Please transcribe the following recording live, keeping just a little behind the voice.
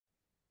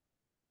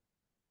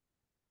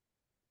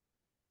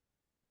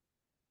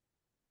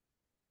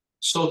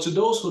So to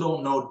those who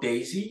don't know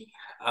Daisy,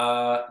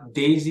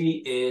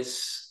 Daisy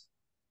is,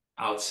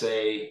 I would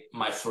say,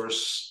 my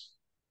first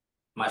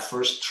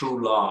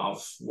true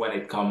love when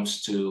it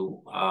comes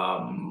to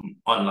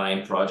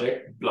online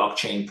project,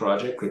 blockchain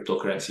project,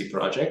 cryptocurrency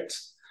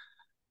projects.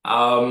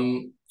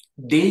 Um,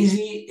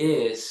 Daisy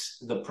is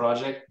the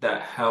project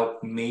that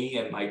helped me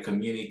and my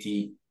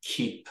community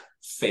keep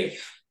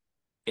faith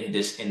in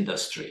this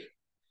industry.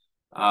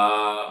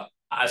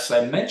 As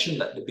I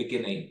mentioned at the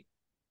beginning,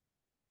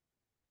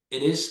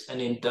 it is an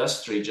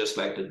industry just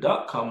like the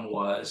dot-com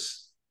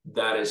was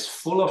that is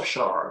full of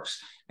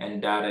sharks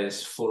and that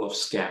is full of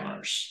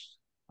scammers.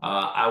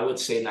 I would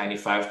say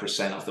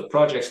 95% of the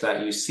projects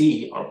that you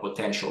see are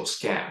potential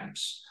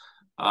scams.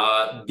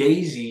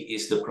 Daisy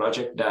is the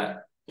project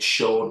that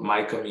showed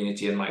my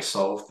community and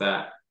myself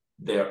that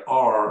there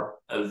are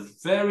a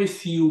very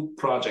few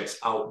projects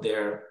out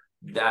there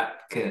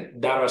that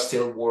are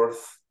still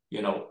worth,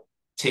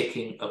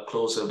 taking a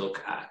closer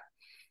look at.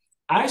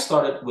 I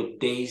started with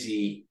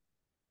Daisy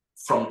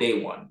from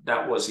day one.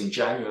 That was in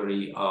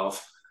January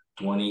of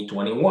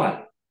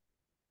 2021.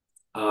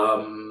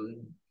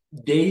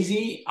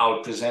 Daisy,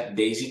 I'll present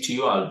Daisy to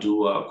you. I'll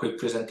do a quick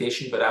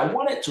presentation, but I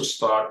wanted to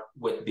start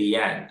with the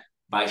end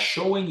by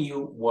showing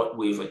you what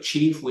we've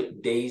achieved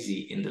with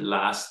Daisy in the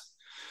last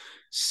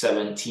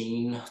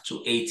 17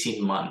 to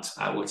 18 months,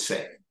 I would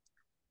say.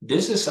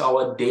 This is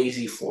our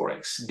Daisy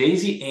Forex.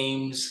 Daisy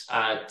aims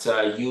at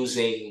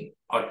using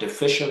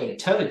artificial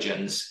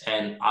intelligence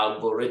and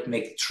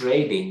algorithmic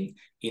trading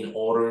in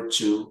order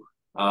to,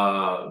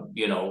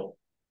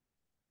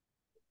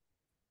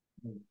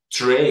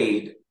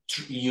 trade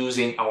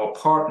using our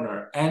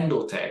partner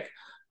EndoTech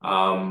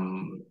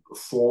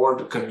for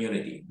the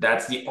community.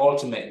 That's the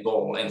ultimate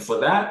goal. And for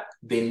that,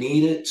 they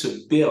needed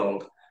to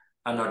build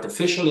an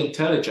artificial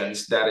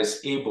intelligence that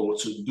is able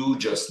to do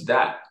just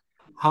that.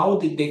 How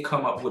did they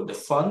come up with the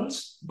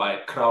funds?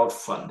 By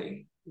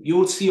crowdfunding. You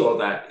will see all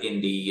that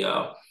in the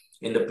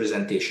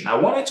presentation. I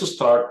wanted to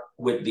start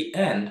with the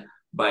end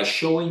by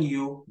showing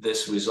you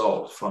this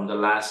result from the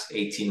last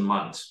 18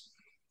 months.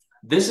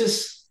 This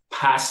is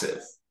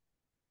passive.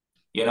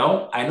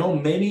 I know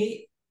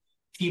many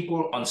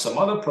people on some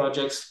other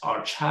projects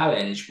are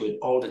challenged with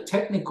all the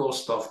technical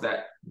stuff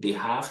that they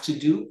have to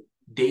do.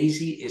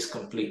 Daisy is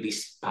completely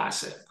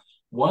passive.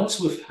 Once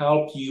we've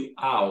helped you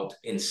out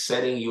in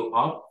setting you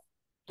up,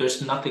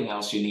 there's nothing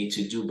else you need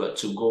to do but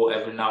to go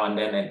every now and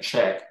then and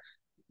check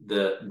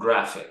the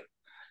graphic.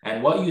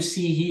 And what you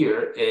see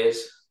here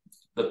is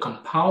the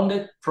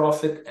compounded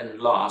profit and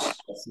loss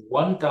of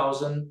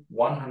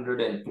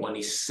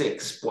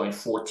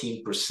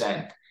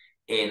 1,126.14%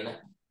 in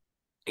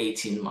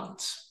 18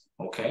 months,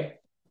 okay?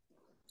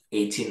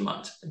 18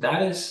 months.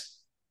 That is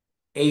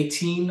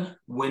 18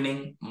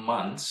 winning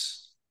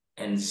months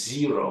and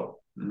 0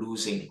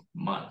 losing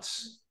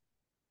months.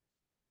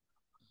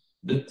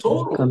 The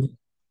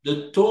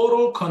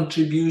total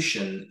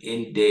contribution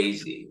in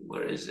Daisy,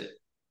 where is it?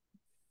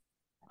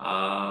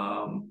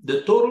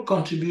 The total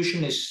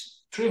contribution is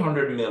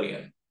 300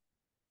 million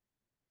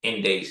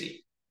in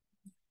Daisy.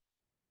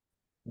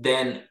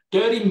 Then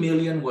 30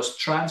 million was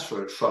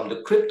transferred from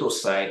the crypto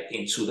side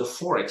into the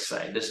Forex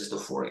side. This is the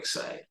Forex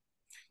side.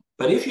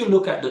 But if you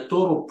look at the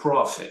total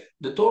profit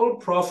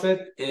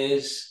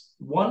is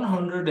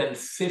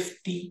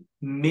 150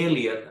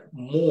 million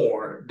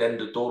more than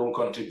the total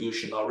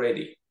contribution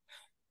already.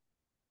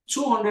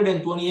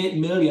 228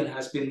 million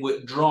has been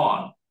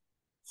withdrawn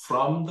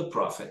from the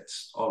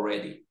profits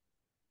already.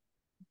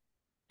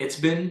 It's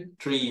been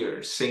 3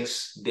 years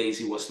since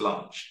Daisy was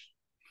launched.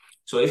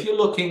 So if you're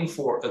looking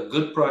for a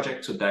good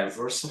project to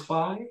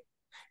diversify,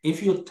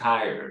 if you're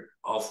tired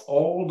of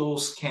all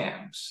those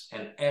scams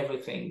and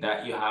everything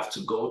that you have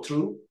to go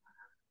through,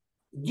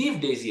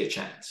 give Daisy a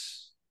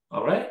chance,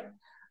 all right?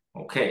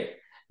 Okay,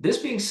 this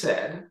being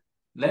said,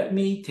 let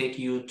me take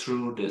you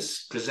through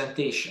this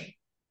presentation.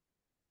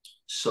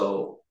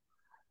 So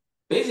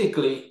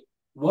basically,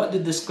 what the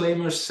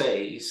disclaimer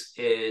says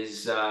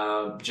is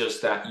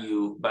just that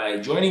by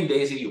joining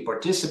Daisy, you're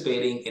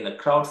participating in a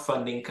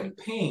crowdfunding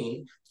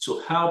campaign to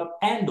help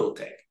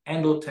EndoTech.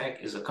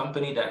 EndoTech is a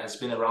company that has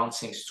been around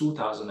since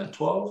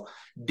 2012.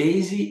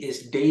 Daisy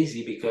is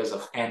Daisy because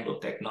of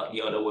EndoTech, not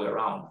the other way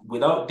around.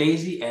 Without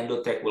Daisy,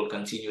 EndoTech will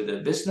continue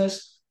their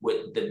business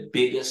with the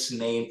biggest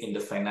name in the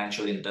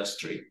financial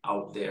industry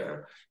out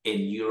there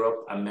in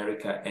Europe,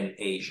 America, and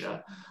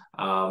Asia.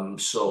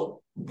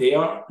 So they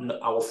are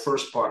our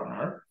first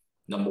partner,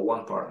 number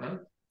one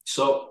partner.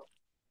 So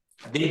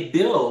they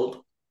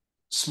build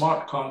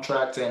smart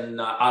contract and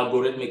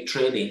algorithmic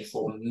trading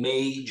for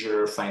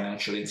major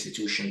financial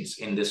institutions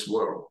in this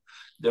world.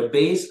 They're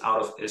based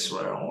out of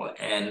Israel,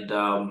 and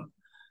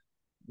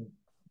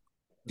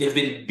they've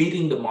been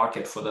beating the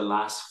market for the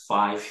last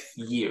 5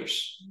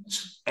 years.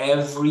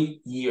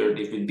 Every year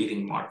they've been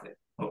beating market,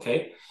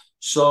 okay?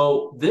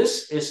 So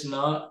this is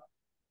not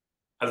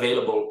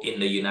available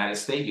in the United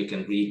States. You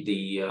can read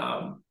the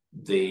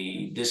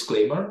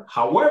disclaimer.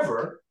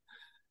 However,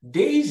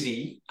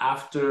 Daisy,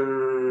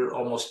 after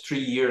almost 3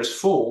 years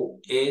full,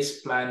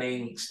 is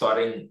planning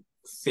starting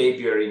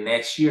February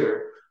next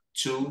year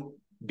to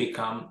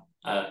become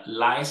a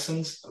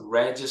licensed,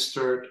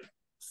 registered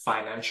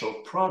financial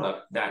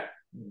product that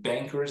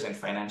bankers and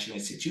financial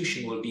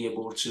institutions will be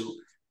able to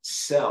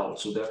sell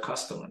to their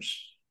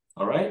customers.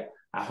 All right?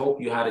 I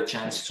hope you had a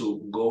chance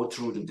to go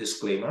through the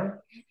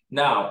disclaimer.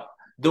 Now,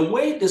 the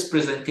way this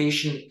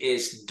presentation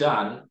is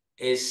done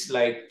is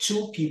like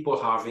two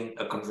people having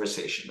a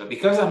conversation. But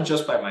because I'm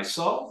just by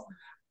myself,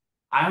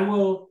 I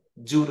will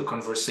do the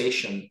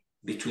conversation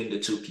between the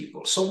two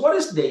people. So what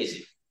is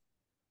Daisy?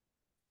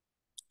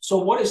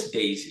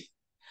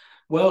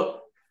 Well,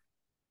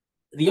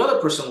 the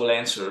other person will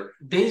answer,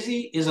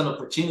 Daisy is an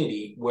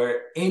opportunity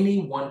where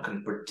anyone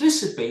can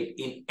participate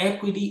in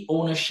equity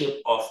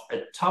ownership of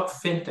a top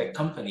fintech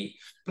company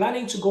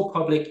planning to go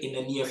public in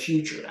the near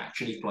future,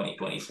 actually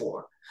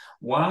 2024,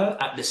 while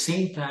at the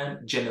same time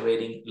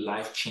generating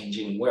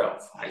life-changing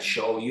wealth. I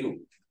show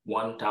you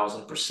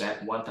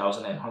 1,000%,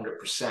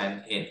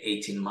 1,100% in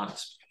 18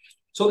 months.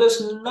 So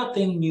there's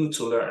nothing new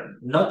to learn,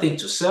 nothing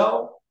to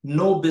sell,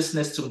 no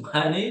business to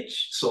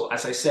manage. So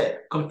as I said,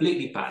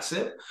 completely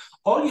passive.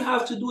 All you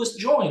have to do is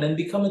join and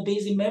become a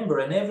Daisy member,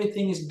 and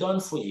everything is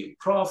done for you.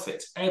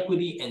 Profits,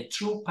 equity, and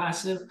true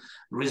passive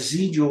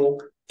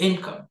residual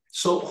income.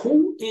 So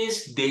who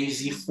is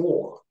Daisy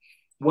for?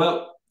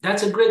 Well,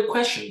 that's a great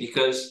question,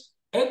 because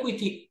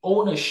equity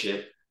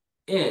ownership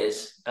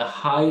is a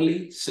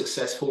highly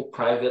successful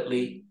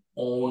privately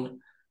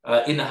owned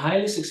in a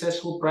highly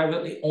successful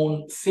privately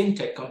owned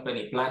fintech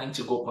company planning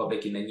to go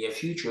public in the near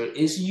future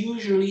is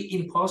usually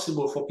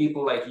impossible for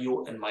people like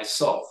you and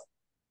myself.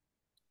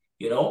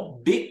 You know,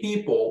 big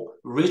people,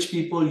 rich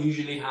people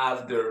usually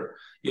have their,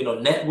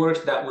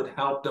 networks that would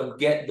help them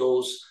get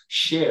those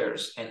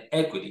shares and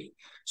equity.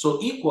 So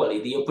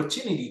equally, the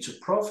opportunity to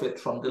profit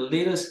from the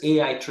latest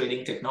AI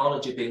trading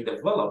technology being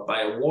developed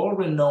by a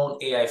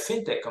world-renowned AI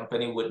fintech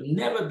company would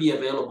never be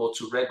available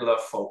to regular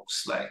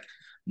folks like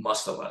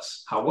most of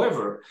us.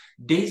 However,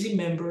 Daisy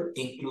members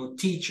include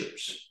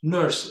teachers,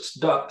 nurses,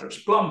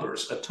 doctors,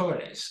 plumbers,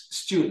 attorneys,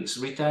 students,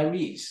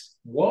 retirees,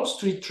 Wall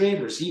Street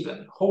traders,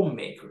 even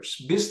homemakers,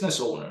 business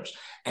owners,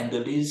 and the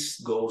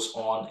list goes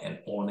on and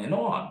on and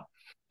on.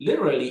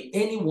 Literally,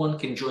 anyone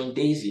can join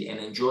Daisy and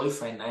enjoy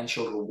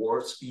financial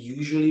rewards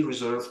usually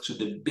reserved to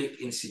the big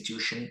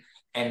institution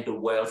and the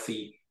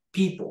wealthy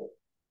people.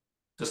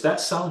 Does that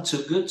sound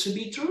too good to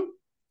be true?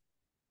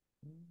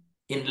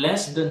 In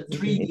less than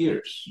 3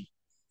 years,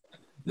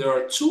 there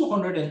are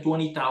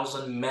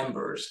 220,000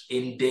 members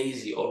in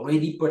Daisy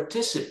already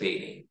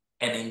participating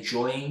and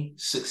enjoying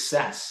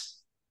success.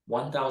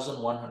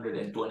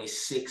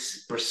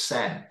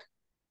 1,126%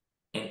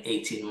 in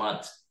 18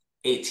 months.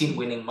 18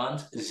 winning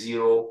months,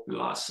 0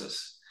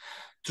 losses.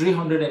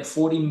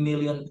 340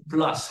 million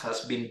plus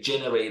has been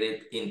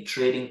generated in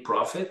trading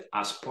profit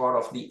as part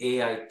of the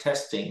AI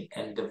testing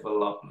and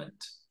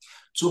development.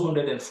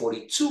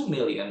 242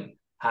 million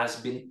has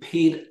been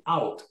paid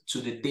out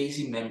to the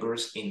Daisy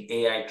members in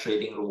AI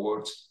trading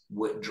rewards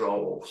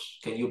withdrawals.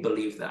 Can you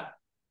believe that?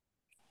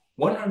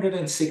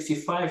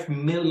 165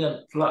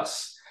 million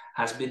plus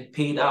has been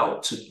paid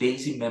out to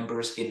Daisy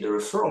members in the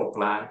referral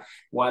plan,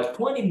 while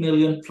 20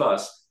 million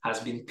plus has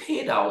been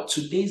paid out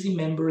to Daisy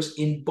members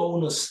in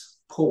bonus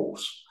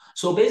pools.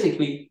 So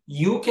basically,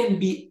 you can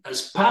be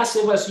as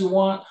passive as you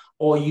want,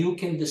 or you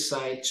can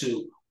decide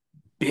to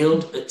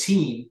build a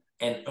team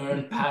and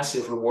earn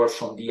passive rewards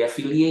from the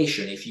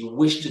affiliation if you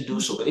wish to do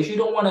so. But if you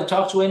don't want to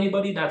talk to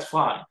anybody, that's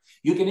fine.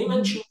 You can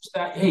even choose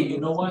that, hey, you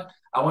know what?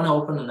 I want to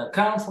open an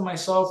account for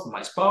myself, for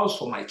my spouse,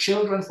 for my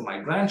children, for my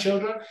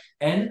grandchildren,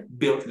 and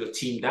build your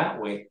team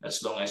that way,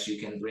 as long as you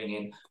can bring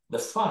in the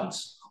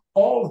funds.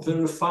 All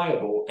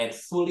verifiable and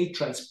fully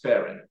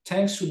transparent,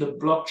 thanks to the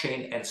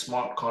blockchain and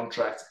smart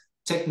contract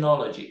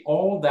technology.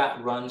 All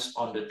that runs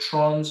on the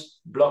Tron's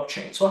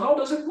blockchain. So how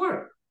does it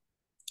work?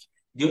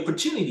 The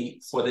opportunity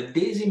for the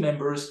Daisy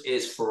members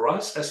is for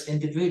us as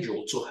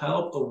individuals to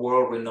help a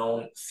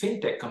world-renowned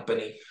fintech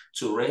company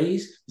to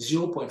raise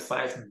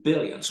 0.5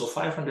 billion, so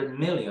 500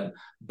 million,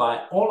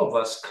 by all of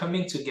us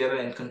coming together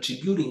and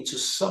contributing to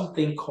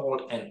something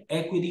called an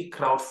equity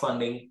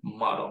crowdfunding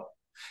model.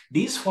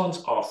 These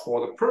funds are for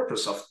the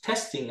purpose of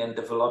testing and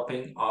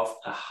developing of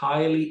a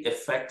highly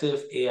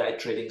effective AI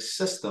trading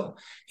system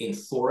in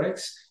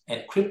Forex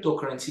and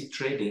cryptocurrency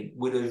trading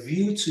with a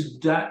view to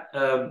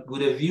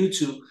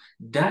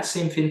that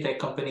same fintech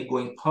company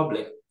going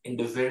public in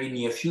the very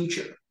near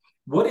future.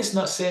 What is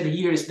not said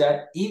here is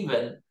that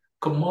even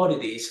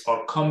commodities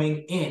are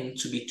coming in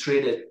to be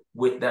traded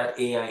with that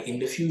AI in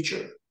the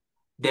future.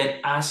 Then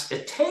as a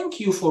thank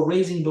you for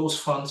raising those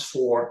funds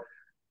for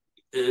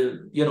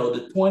the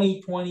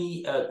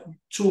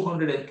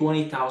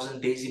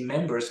 220,000 Daisy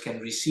members can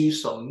receive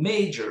some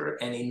major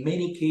and in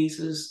many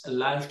cases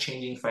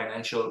life-changing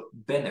financial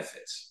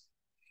benefits.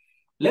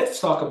 Let's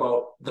talk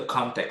about the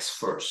context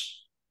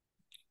first.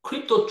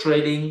 Crypto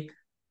trading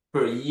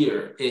per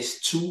year is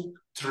 2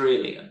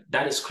 trillion.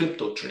 That is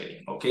crypto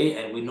trading,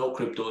 okay? And we know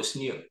crypto is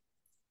new.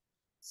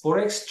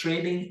 Forex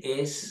trading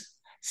is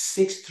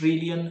 6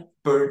 trillion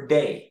per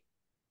day.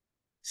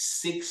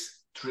 6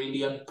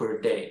 trillion per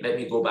day. Let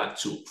me go back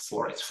to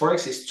Forex.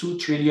 Forex is 2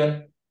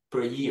 trillion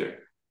per year.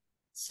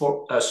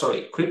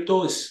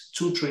 Crypto is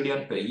 2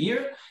 trillion per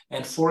year,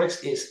 and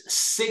Forex is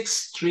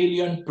 6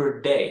 trillion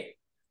per day.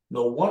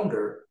 No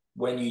wonder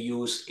when you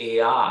use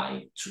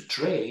AI to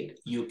trade,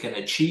 you can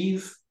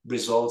achieve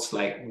results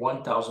like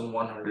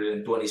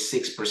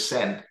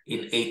 1,126%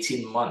 in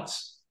 18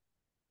 months,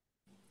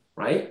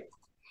 right?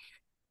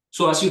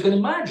 So as you can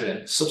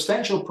imagine,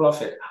 substantial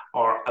profit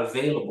are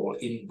available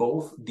in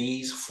both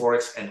these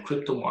Forex and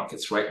crypto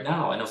markets right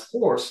now. And of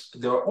course,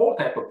 there are all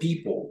types of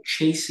people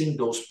chasing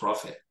those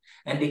profits,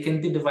 and they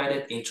can be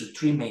divided into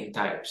three main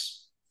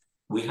types.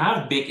 We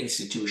have big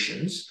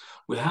institutions,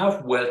 we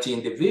have wealthy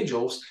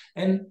individuals,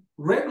 and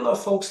regular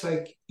folks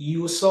like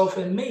yourself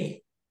and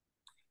me.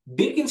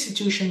 Big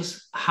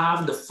institutions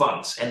have the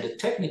funds and the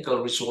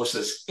technical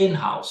resources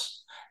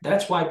in-house.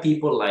 That's why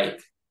people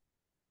like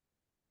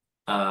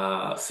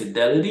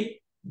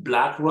Fidelity,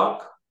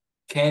 BlackRock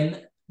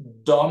can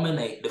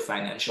dominate the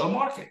financial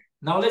market.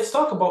 Now let's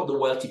talk about the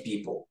wealthy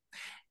people.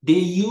 They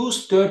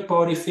use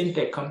third-party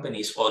fintech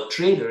companies or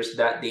traders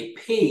that they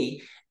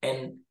pay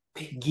and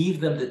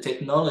give them the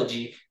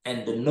technology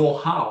and the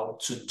know-how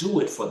to do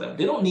it for them.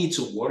 They don't need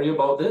to worry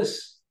about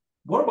this.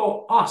 What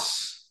about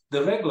us,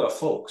 the regular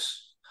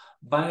folks?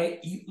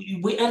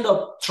 We end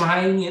up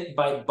trying it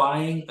by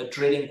buying a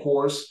trading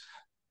course,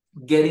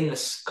 getting a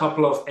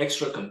couple of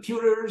extra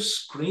computers,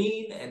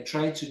 screen, and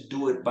try to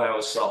do it by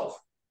ourselves.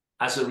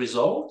 As a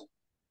result,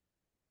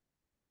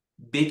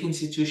 big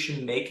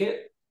institutions make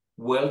it,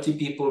 wealthy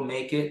people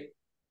make it,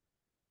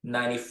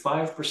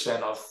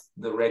 95% of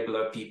the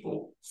regular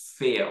people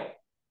fail.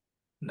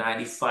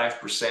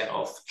 95%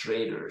 of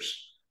traders,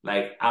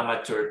 like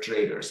amateur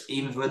traders,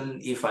 even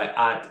if I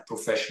add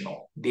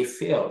professional, they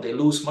fail, they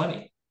lose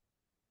money.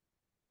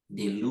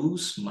 They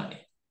lose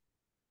money.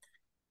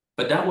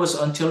 But that was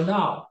until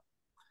now.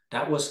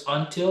 That was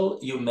until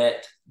you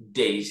met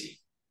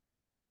Daisy,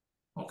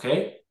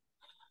 okay?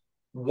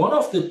 One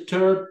of the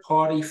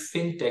third-party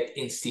fintech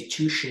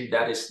institutions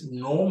that is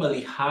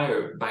normally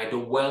hired by the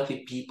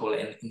wealthy people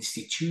and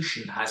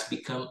institution has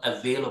become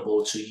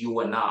available to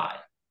you and I,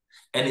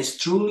 and is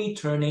truly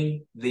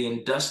turning the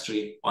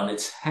industry on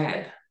its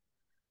head.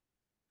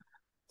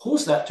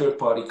 Who's that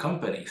third-party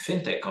company,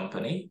 fintech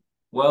company?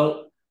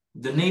 Well,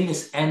 the name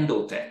is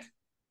EndoTech.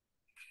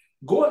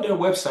 Go on their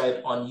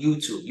website on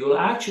YouTube.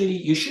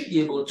 You should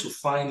be able to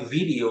find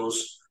videos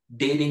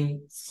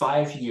dating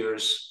 5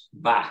 years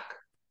back.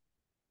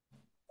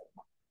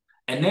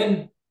 And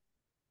then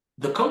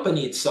the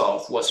company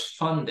itself was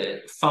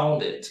founded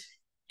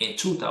in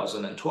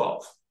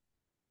 2012.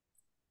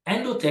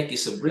 EndoTech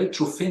is a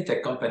breakthrough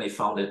fintech company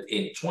founded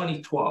in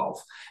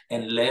 2012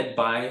 and led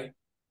by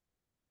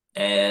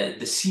the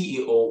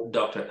CEO,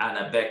 Dr.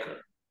 Anna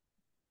Becker.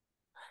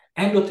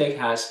 EndoTech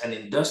has an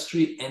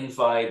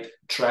industry-envied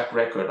track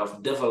record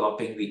of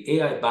developing the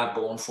AI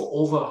backbone for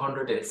over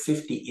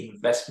 150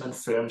 investment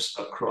firms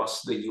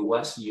across the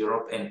US,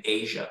 Europe, and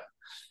Asia.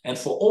 And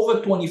for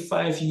over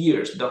 25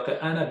 years, Dr.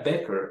 Anna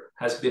Becker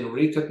has been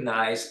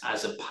recognized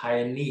as a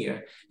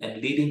pioneer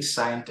and leading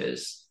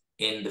scientist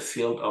in the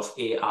field of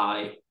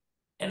AI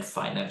and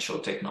financial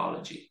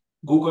technology.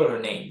 Google her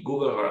name,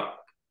 Google her up.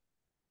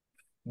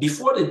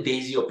 Before the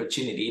Daisy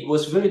opportunity, it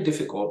was very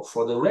difficult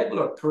for the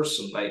regular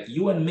person like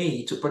you and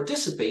me to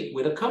participate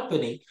with a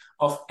company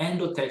of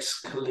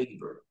EndoTech's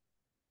caliber.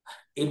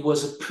 It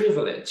was a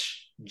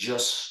privilege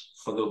just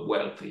for the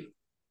wealthy.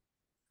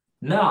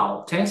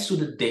 Now, thanks to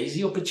the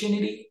Daisy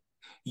opportunity,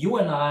 you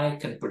and I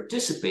can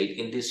participate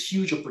in this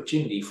huge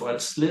opportunity for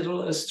as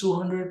little as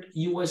 200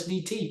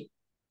 USDT.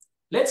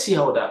 Let's see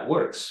how that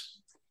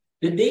works.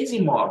 The Daisy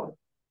model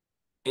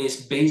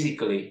is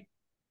basically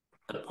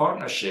a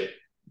partnership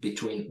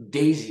between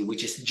Daisy,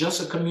 which is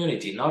just a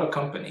community, not a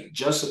company,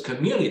 just a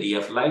community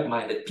of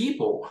like-minded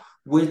people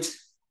with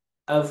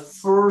a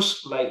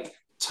first,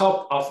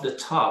 top of the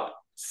top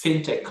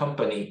fintech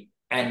company,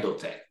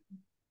 EndoTech.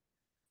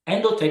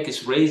 EndoTech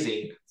is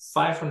raising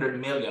 $500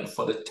 million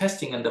for the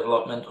testing and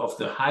development of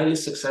the highly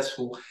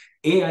successful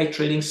AI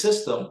trading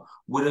system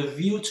with a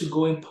view to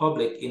going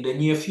public in the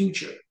near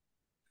future.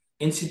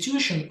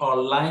 Institutions are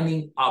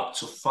lining up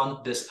to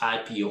fund this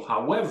IPO.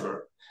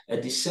 However, a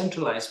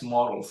decentralized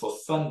model for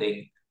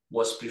funding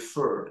was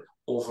preferred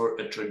over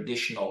a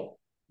traditional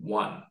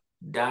one.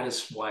 That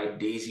is why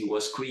Daisy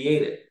was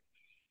created.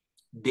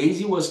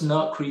 Daisy was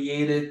not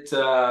created,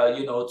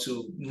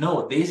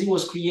 Daisy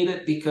was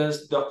created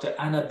because Dr.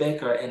 Anna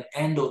Becker and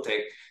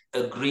EndoTech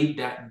agreed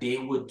that they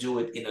would do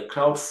it in a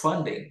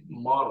crowdfunding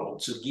model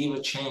to give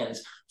a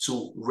chance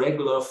to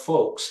regular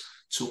folks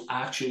to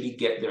actually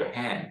get their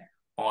hand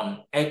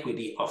on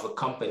equity of a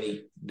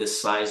company the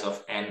size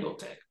of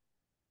EndoTech.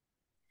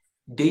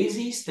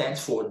 Daisy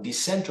stands for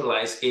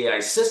Decentralized AI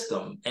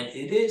System, and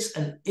it is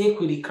an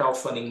equity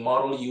crowdfunding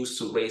model used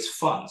to raise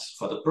funds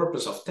for the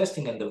purpose of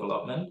testing and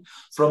development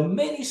from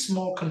many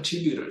small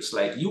contributors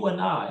like you and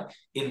I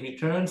in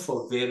return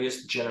for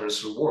various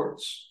generous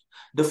rewards.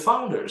 The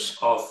founders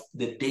of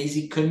the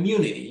Daisy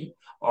community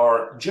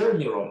are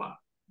Jeremy Roma,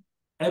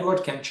 Edward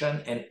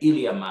Kempchan and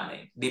Ilya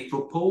Manning. They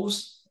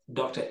proposed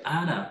Dr.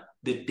 Anna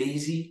the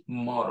DAISY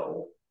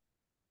model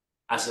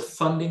as a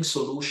funding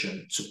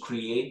solution to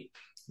create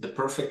the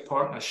perfect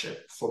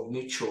partnership for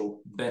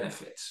mutual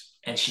benefits.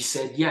 And she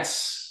said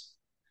yes.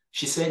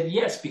 She said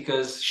yes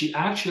because she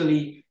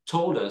actually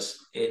told us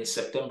in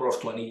September of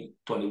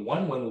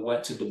 2021 when we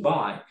went to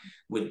Dubai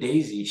with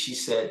Daisy, she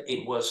said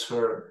it was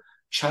her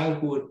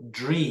childhood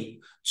dream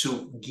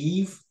to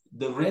give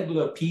the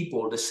regular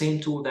people the same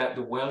tool that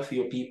the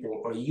wealthier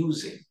people are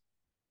using.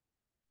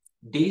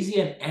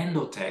 Daisy and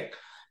EndoTech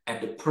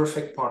and the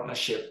perfect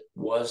partnership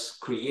was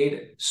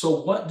created.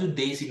 So what do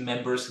Daisy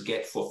members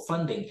get for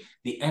funding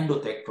the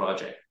EndoTech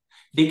project?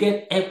 They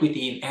get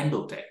equity in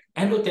EndoTech.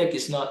 EndoTech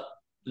is not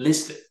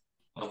listed,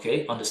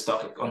 okay, on the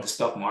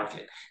stock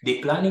market.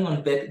 They're planning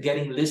on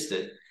getting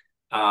listed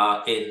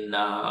in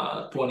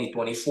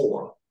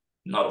 2024.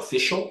 Not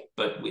official,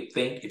 but we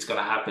think it's going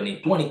to happen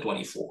in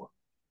 2024.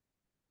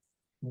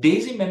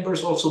 Daisy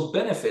members also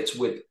benefits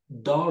with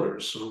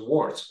dollars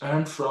rewards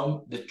earned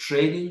from the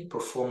trading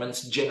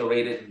performance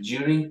generated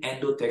during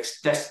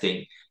EndoTech's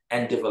testing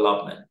and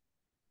development.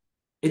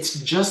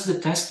 It's just the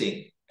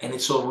testing, and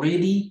it's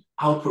already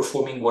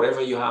outperforming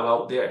whatever you have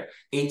out there.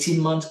 18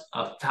 months,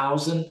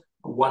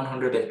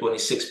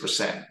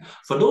 1,126%.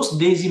 For those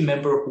Daisy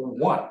members who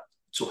want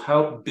to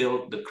help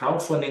build the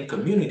crowdfunding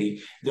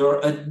community, there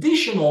are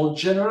additional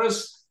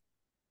generous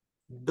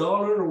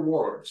dollar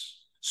rewards.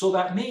 So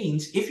that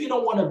means if you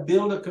don't want to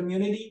build a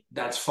community,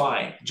 that's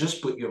fine.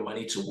 Just put your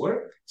money to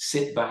work,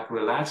 sit back,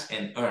 relax,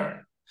 and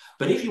earn.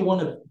 But if you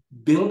want to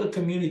build a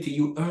community,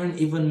 you earn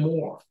even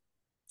more.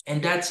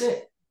 And that's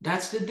it.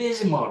 That's the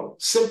Daisy model.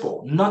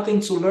 Simple.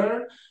 Nothing to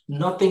learn,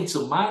 nothing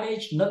to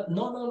manage.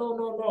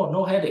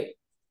 No headache.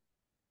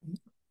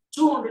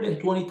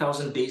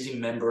 220,000 Daisy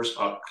members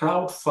are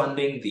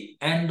crowdfunding the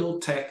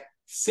EndoTech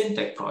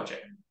FinTech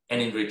project. And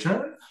in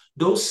return,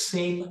 those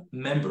same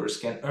members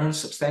can earn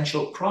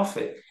substantial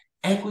profit,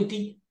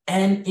 equity,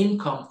 and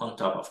income on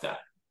top of that.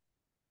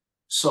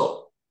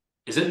 So,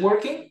 is it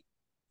working?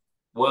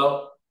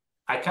 Well,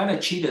 I kind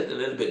of cheated a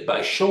little bit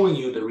by showing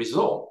you the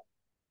result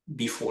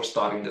before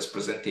starting this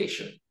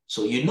presentation.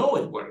 So you know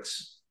it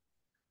works,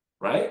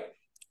 right?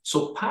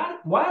 So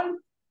while,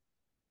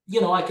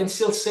 I can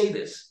still say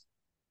this,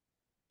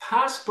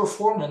 past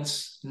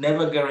performance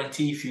never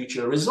guarantee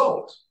future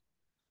results.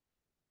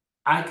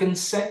 I can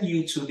send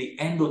you to the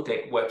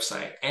EndoTech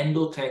website,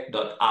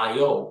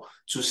 endotech.io,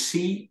 to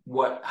see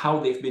how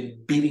they've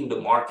been beating the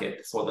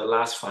market for the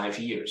last 5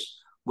 years,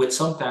 with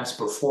sometimes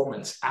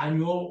performance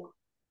annual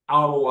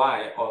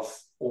ROI of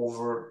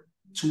over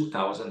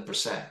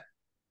 2,000%.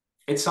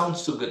 It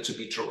sounds too good to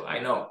be true. I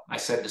know, I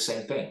said the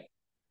same thing,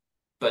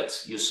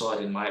 but you saw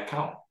it in my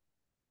account.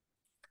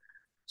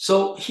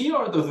 So here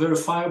are the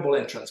verifiable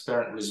and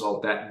transparent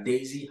results that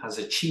Daisy has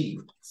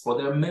achieved for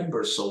their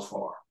members so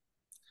far.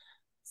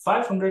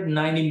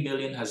 590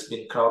 million has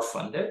been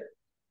crowdfunded.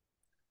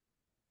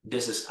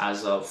 This is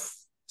as of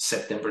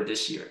September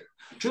this year.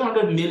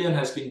 300 million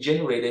has been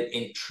generated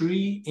in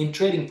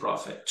trading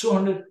profit.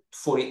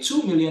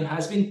 242 million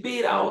has been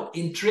paid out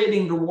in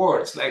trading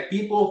rewards, like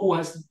people who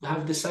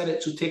have decided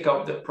to take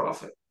out their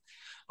profit.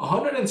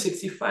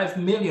 165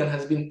 million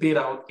has been paid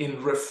out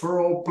in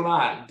referral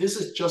plan. This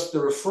is just the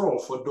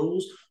referral for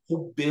those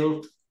who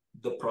build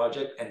the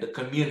project and the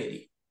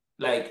community.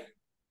 Like,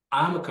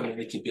 I'm a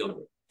community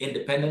builder,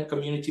 independent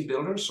community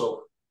builder,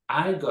 so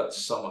I got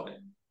some of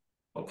it,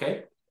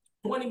 okay?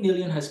 20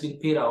 million has been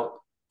paid out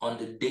on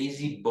the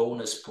Daisy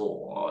bonus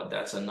pool. Oh,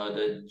 that's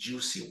another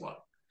juicy one.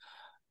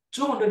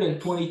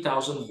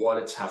 220,000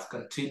 wallets have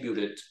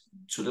contributed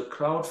to the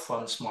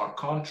crowdfund smart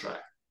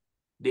contract.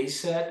 They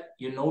said,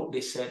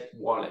 they said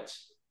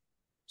wallets.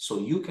 So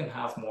you can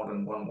have more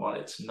than one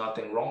wallet.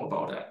 Nothing wrong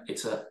about that.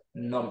 It's a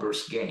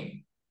numbers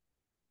game.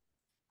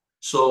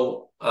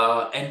 So,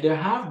 and there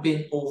have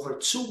been over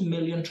 2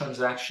 million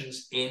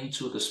transactions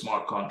into the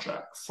smart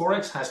contract.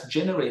 Forex has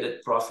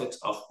generated profits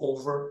of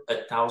over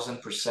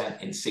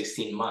 1,000% in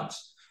 16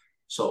 months.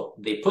 So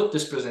they put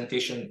this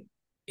presentation,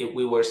 if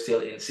we were still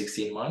in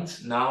 16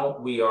 months, now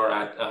we are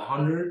at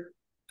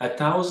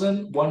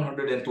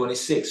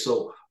 1,126.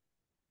 So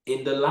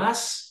in the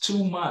last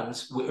 2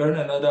 months, we earned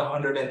another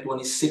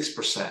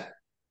 126%.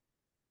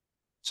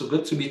 So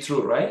good to be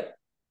true, right?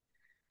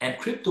 And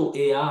Crypto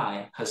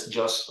AI has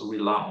just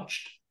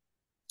relaunched.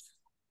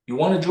 You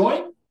want to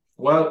join?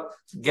 Well,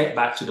 get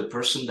back to the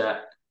person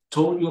that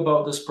told you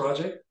about this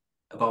project,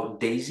 about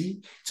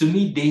Daisy. To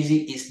me,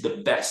 Daisy is the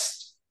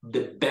best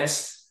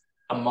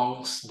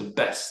amongst the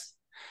best.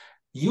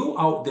 You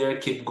out there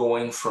keep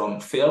going from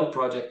failed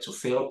project to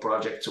failed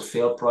project to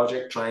failed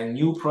project, trying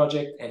new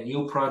project and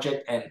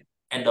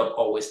end up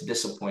always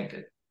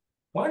disappointed.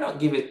 Why not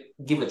give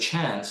a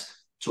chance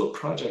to a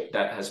project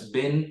that has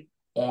been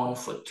on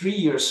for 3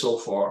 years so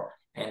far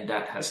and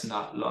that has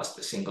not lost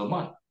a single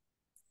month,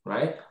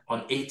 right?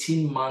 On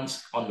 18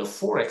 months on the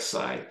Forex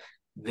side,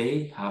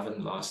 they haven't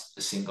lost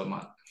a single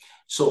month.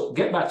 So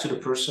get back to the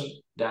person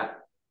that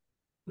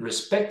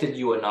respected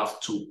you enough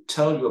to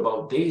tell you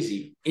about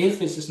Daisy. If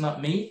this is not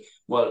me,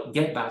 well,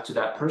 get back to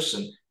that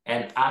person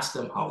and ask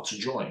them how to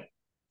join.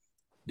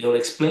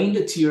 They'll explain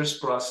the tiers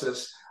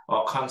process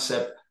or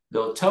concept.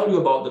 They'll tell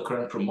you about the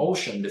current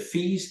promotion, the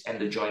fees, and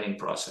the joining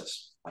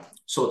process.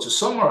 So to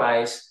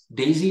summarize,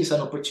 Daisy is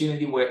an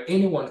opportunity where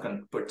anyone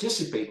can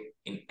participate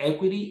in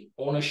equity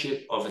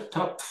ownership of a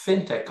top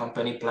fintech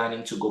company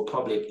planning to go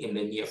public in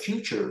the near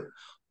future,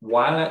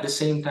 while at the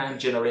same time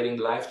generating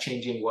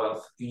life-changing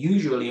wealth,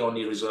 usually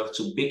only reserved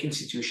to big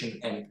institutions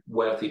and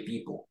wealthy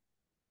people.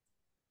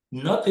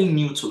 Nothing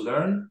new to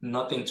learn,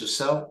 nothing to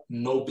sell,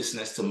 no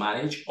business to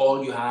manage.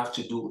 All you have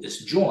to do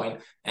is join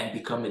and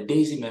become a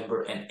Daisy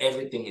member, and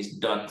everything is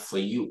done for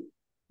you.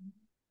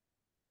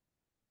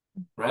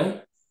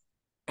 Right?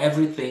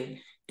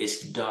 Everything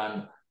is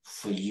done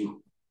for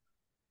you.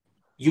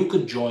 You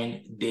could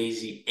join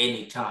Daisy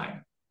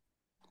anytime.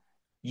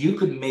 You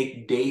could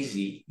make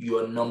Daisy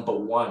your number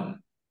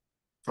one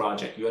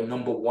project, your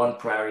number one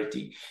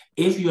priority.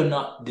 If you're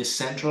not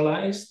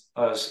decentralized,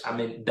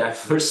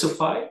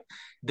 diversified,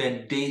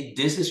 then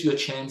this is your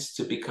chance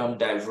to become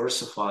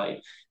diversified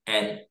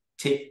and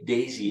take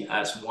Daisy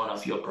as one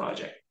of your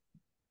projects.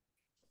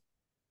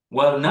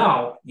 Well,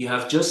 now you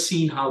have just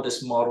seen how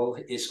this model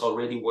is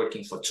already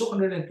working for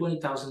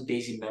 220,000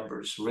 Daisy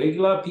members,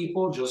 regular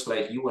people just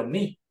like you and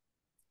me.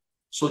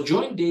 So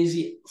join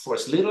Daisy for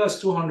as little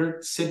as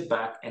 200, sit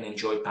back and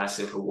enjoy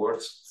passive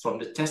rewards from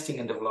the testing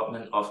and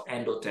development of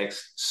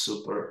EndoTech's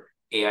super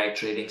AI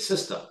trading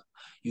system.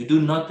 You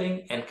do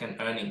nothing and can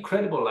earn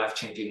incredible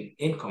life-changing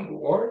income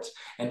rewards.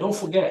 And don't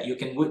forget, you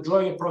can withdraw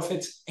your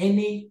profits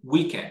any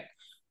weekend.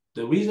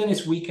 The reason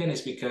it's weekend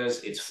is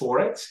because it's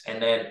Forex,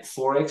 and then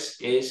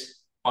Forex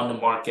is on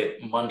the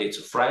market Monday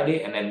to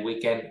Friday, and then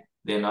weekend,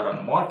 they're not on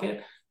the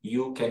market.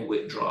 You can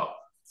withdraw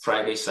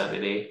Friday,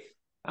 Saturday,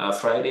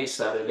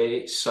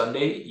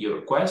 Sunday, you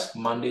request,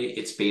 Monday,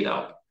 it's paid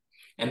out.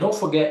 And don't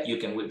forget, you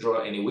can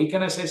withdraw any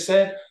weekend, as I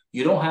said.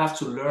 You don't have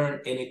to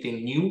learn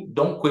anything new.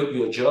 Don't quit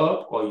your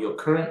job or your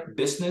current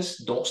business.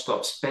 Don't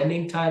stop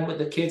spending time with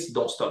the kids.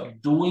 Don't stop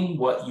doing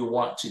what you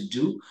want to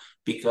do,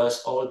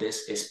 because all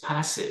this is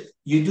passive.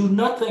 You do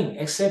nothing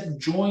except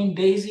join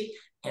Daisy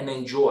and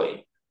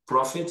enjoy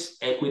profits,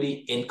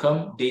 equity,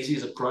 income. Daisy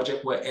is a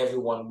project where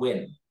everyone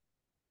wins.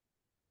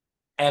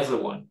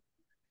 Everyone.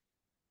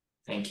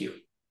 Thank you.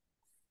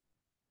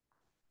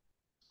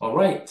 All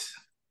right.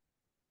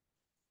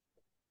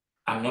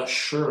 I'm not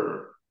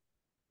sure.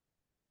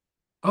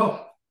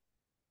 Oh,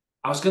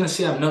 I was going to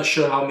say, I'm not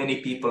sure how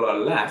many people are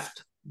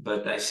left,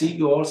 but I see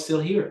you all still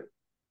here.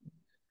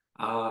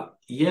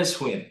 Yes,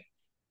 Win.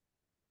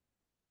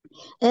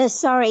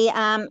 Sorry,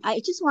 I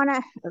just want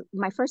to,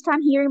 my first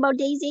time hearing about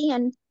Daisy,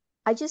 and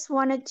I just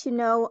wanted to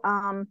know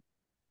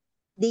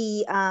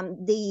the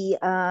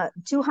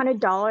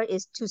 $200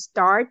 is to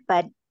start,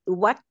 but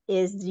what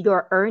is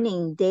your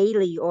earning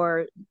daily,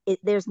 or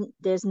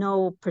there's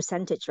no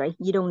percentage, right?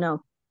 You don't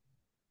know,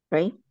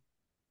 right?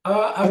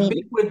 I've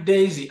been with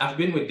Daisy. I've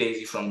been with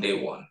Daisy from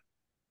day one.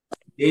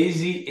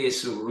 Daisy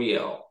is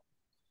real.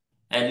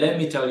 And let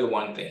me tell you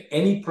one thing.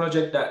 Any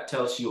project that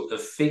tells you a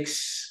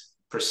fixed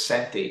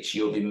percentage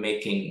you'll be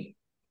making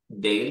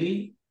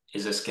daily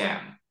is a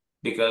scam,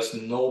 because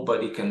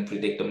nobody can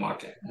predict the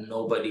market.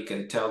 Nobody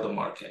can tell the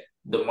market.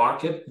 The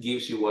market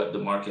gives you what the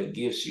market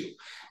gives you.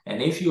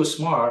 And if you're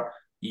smart,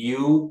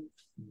 you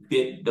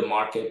beat the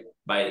market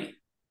by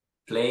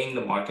playing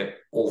the market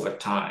over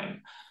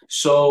time.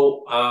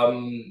 So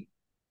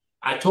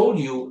I told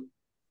you,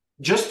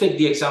 just take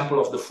the example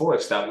of the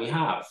Forex that we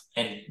have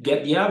and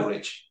get the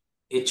average.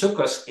 It took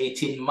us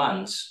 18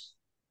 months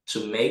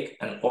to make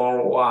an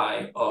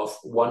ROI of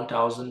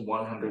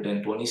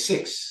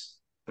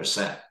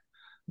 1,126%.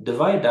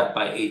 Divide that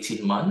by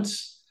 18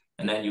 months,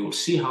 and then you will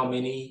see how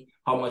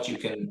much you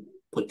can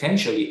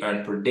potentially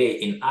earn per day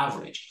in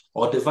average,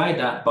 or divide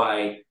that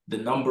by the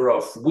number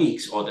of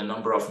weeks or the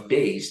number of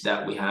days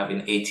that we have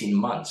in 18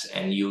 months,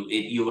 and you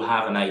will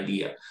have an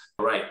idea.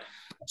 All right.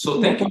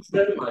 So thank you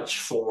very much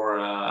for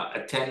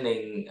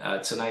attending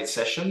tonight's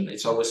session.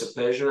 It's always a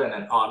pleasure and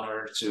an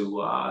honor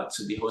to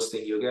be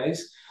hosting you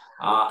guys.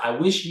 I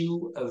wish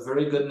you a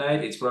very good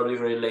night. It's probably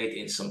very late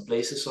in some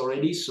places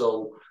already.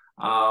 So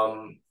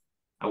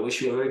I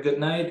wish you a very good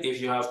night. If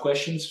you have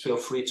questions, feel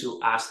free to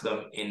ask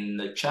them in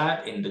the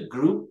chat, in the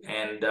group,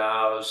 and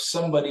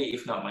somebody,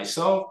 if not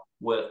myself,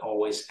 will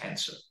always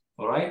answer.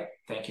 All right.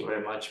 Thank you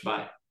very much.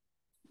 Bye.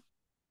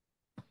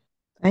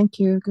 Thank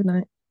you. Good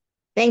night.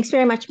 Thanks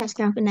very much,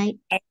 Pascal. Good night.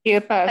 Thank you,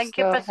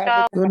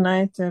 Pascal. Good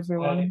night,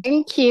 everyone.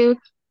 Thank you.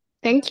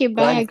 Thank you.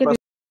 Bye. Good